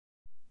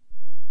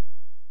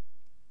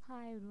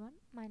Hi everyone,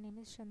 my name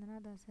is Chandana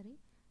Dasari.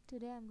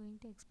 Today I am going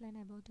to explain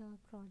about our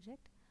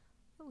project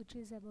which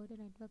is about a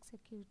network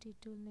security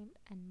tool named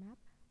Nmap,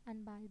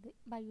 and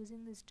by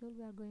using this tool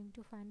we are going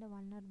to find the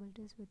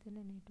vulnerabilities within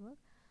a network.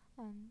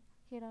 And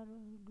here are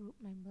our group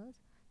members: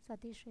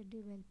 Satish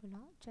Reddy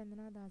Velpula,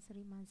 Chandana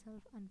Dasari,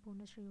 myself, and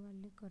Puna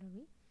Srivalli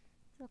Koravi.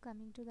 So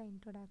coming to the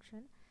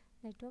introduction,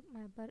 Network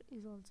Mapper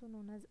is also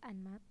known as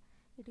Nmap.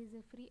 It is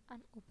a free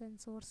and open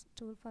source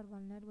tool for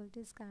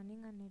vulnerability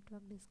scanning and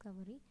network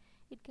discovery.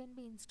 It can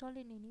be installed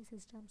in any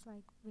systems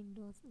like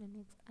Windows,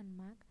 Linux, and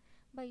Mac.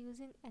 By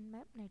using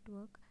Nmap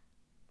network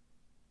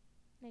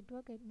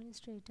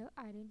administrator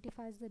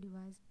identifies the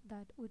device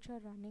that which are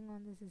running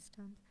on the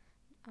systems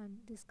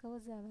and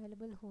discovers the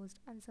available host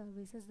and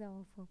services they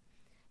offer.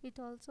 It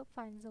also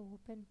finds the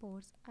open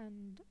ports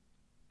and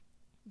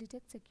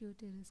detect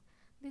security risk.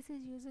 This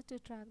is used to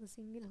track the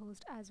single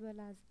host as well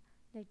as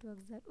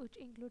networks that which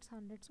includes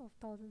hundreds of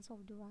thousands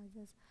of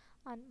devices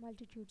and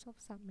multitudes of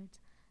subnets.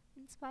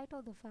 In spite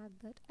of the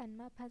fact that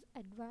Nmap has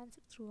advanced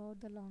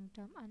throughout the long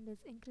term and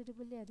is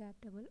incredibly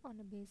adaptable on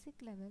a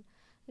basic level,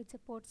 it's a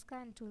port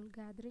scan tool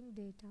gathering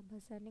data by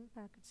sending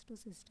packets to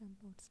system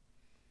ports.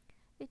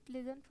 It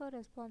listens for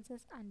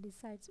responses and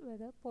decides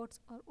whether ports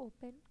are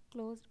open,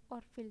 closed, or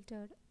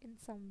filtered in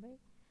some way.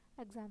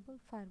 Example: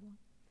 firewall.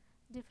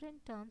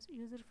 Different terms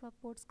used for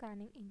port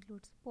scanning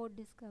includes port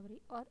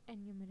discovery or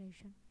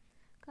enumeration.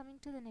 Coming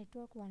to the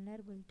network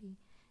vulnerability,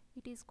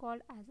 it is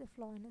called as a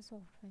flaw in a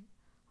software,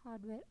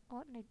 hardware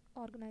or net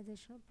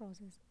organizational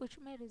process, which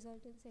may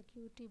result in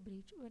security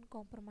breach when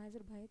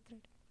compromised by a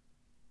threat.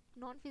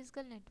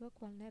 Non-physical network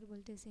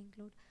vulnerabilities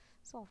include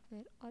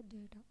software or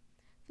data.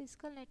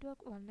 Physical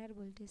network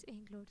vulnerabilities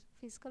includes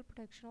physical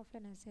protection of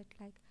an asset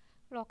like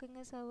locking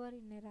a server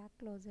in a rack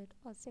closet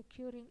or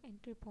securing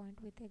entry point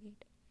with a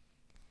gate.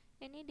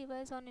 Any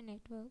device on a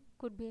network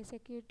could be a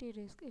security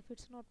risk if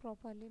it's not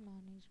properly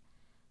managed.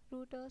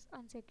 Routers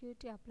and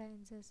security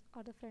appliances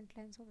are the front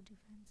lines of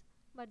defense,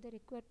 but they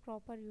require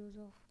proper use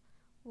of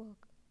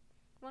work.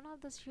 One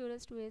of the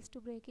surest ways to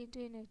break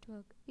into a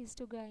network is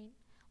to gain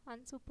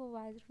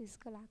unsupervised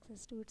physical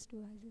access to its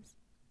devices.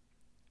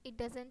 It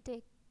doesn't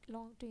take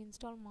long to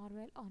install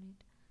malware on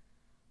it.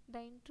 The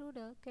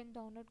intruder can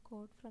download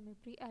code from a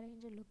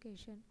pre-arranged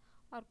location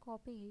or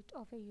copy it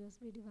off a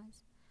USB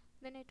device.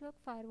 The network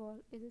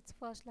firewall is its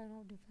first line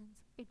of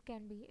defense. It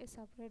can be a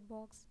separate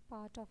box,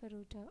 part of a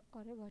router,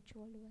 or a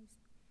virtual device.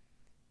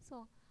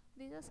 So,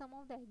 these are some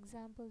of the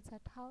examples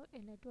at how a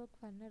network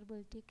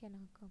vulnerability can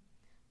occur.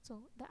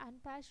 So, the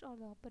unpatched or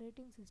the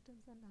operating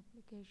systems and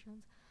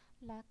applications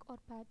lack or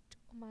patch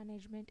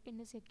management in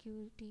a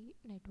security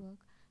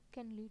network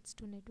can lead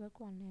to network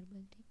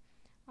vulnerability.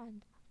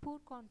 And poor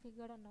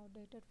configured and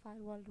outdated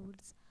firewall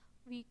rules,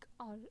 weak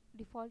or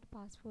default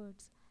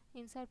passwords,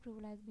 inside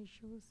privilege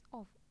issues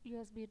of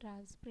USB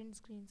drives, print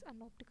screens,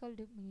 and optical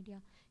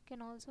media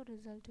can also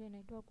result to a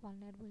network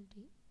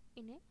vulnerability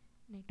in a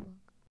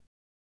network.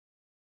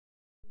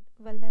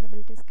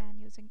 Vulnerability scan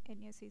using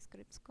NSE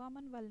scripts.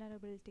 Common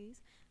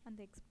vulnerabilities and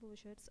the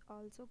exposures,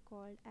 also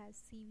called as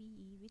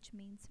CVE, which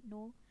means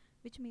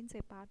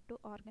a part to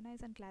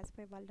organize and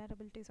classify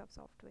vulnerabilities of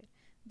software.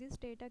 This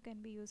data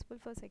can be useful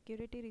for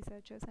security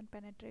researchers and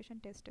penetration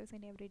testers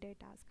in everyday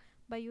tasks.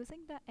 By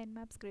using the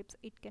Nmap scripts,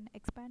 it can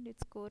expand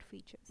its core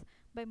features.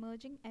 By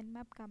merging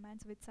Nmap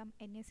commands with some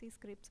NSE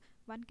scripts,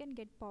 one can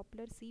get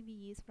popular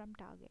CVEs from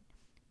target.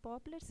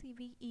 Popular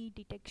CVE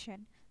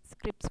detection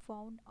scripts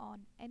found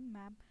on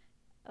Nmap,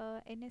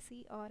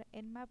 NSE or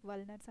Nmap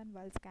Vulners and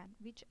Vulscan,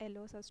 which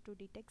allows us to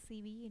detect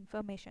CVE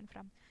information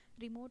from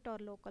remote or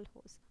local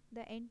hosts.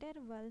 The entire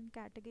vuln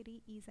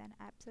category is an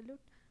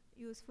absolute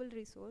useful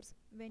resource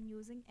when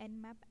using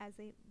Nmap as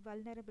a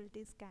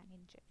vulnerability scan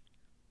engine.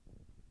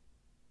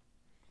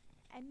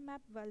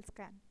 Nmap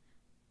Vulscan.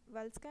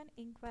 Vulscan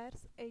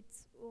inquires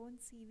its own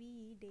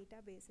CVE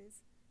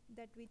databases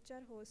that which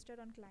are hosted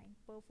on client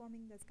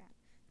performing the scan.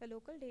 The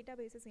local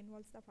databases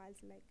involves the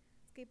files like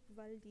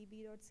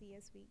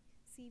skipvuldb.csv,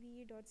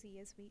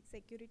 cve.csv,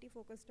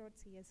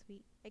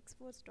 securityfocus.csv,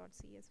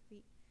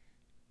 xforce.csv,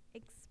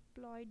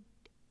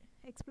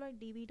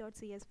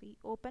 exploitdb.csv,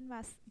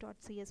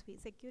 openvas.csv,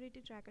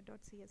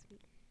 securitytracker.csv,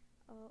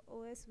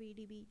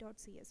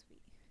 osvdb.csv.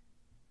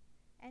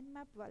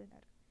 Nmap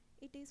Vulner.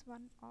 It is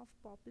one of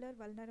popular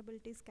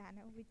vulnerability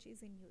scanner which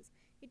is in use.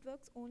 It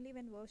works only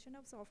when version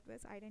of software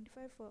is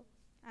identified for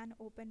an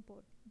open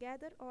port.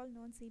 Gather all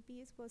known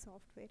CPEs for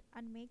software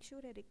and make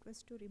sure a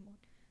request to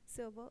remote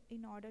server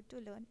in order to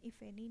learn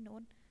if any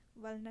known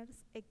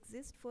vulners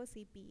exist for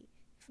CPE.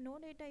 If no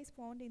data is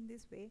found in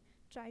this way,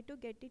 try to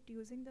get it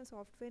using the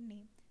software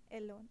name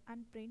alone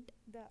and print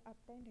the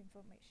obtained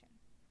information.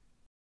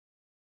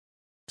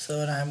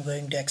 So now I'm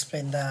going to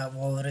explain the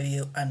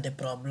overview and the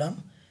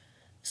problem.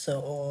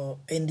 So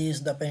in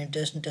these, the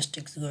penetration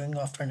testing going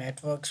after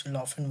networks will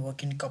often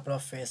work in a couple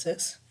of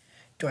phases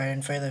to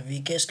identify the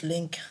weakest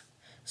link.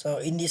 So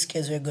in this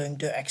case, we're going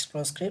to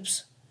explore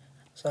scripts.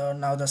 So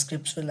now the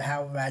scripts will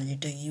have value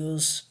to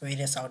use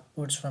various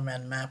outputs from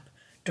Nmap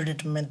to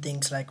determine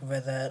things like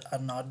whether or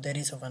not there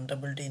is a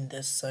vulnerability in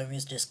this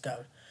service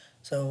discovered.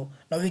 So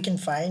now we can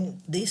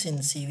find this in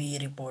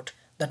CVE report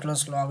that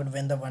was logged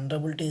when the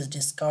vulnerability is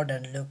discovered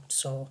and looked.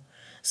 So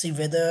see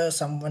whether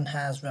someone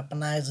has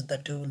weaponized the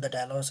tool that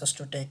allows us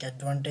to take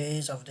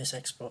advantage of this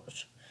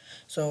exploit.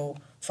 So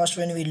first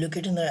when we look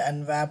at in the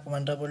Nmap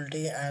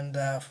vulnerability and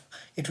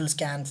it will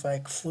scan for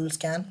like full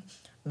scan.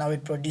 Now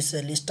it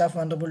produces a list of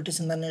vulnerabilities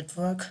in the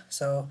network.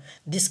 So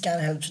this scan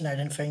helps in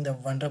identifying the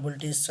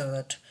vulnerabilities so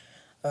that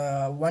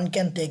one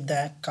can take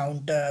the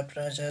counter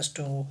measures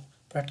to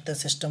protect the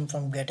system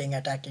from getting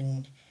attacked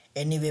in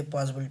any way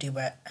possibility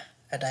by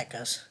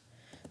attackers.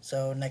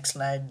 So next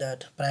slide,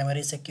 that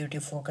primary security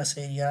focus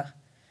area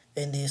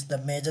in this the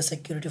major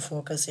security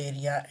focus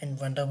area in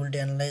vulnerability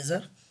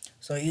analyzer.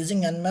 So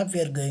using Nmap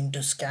we are going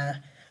to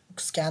scan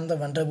the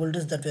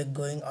vulnerabilities that were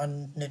going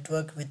on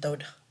network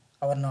without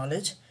our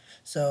knowledge.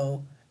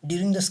 So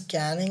during the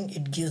scanning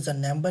it gives a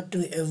number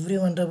to every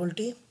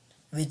vulnerability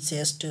which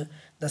says to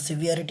the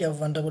severity of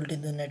vulnerability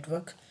in the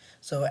network.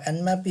 So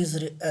Nmap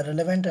is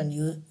relevant and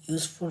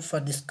useful for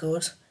this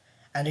course,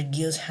 and it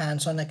gives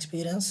hands-on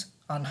experience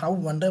on how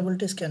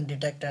vulnerabilities can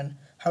detect and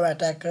how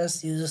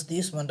attackers uses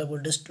these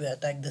vulnerabilities to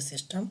attack the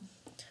system.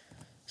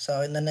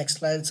 So in the next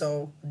slide,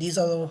 so these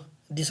are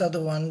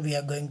the one we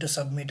are going to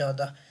submit, or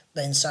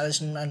the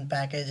installation and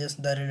packages,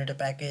 the related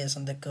packages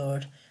and the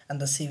code and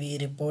the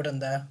CVE report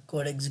and the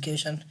code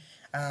execution,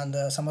 and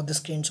some of the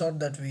screenshot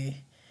that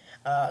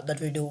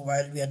we do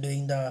while we are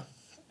doing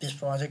this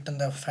project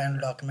and the final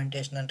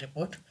documentation and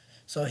report.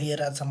 So here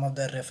are some of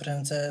the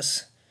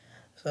references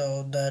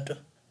so that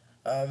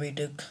we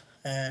took,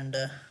 and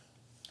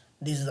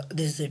this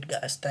is it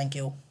guys. Thank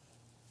you.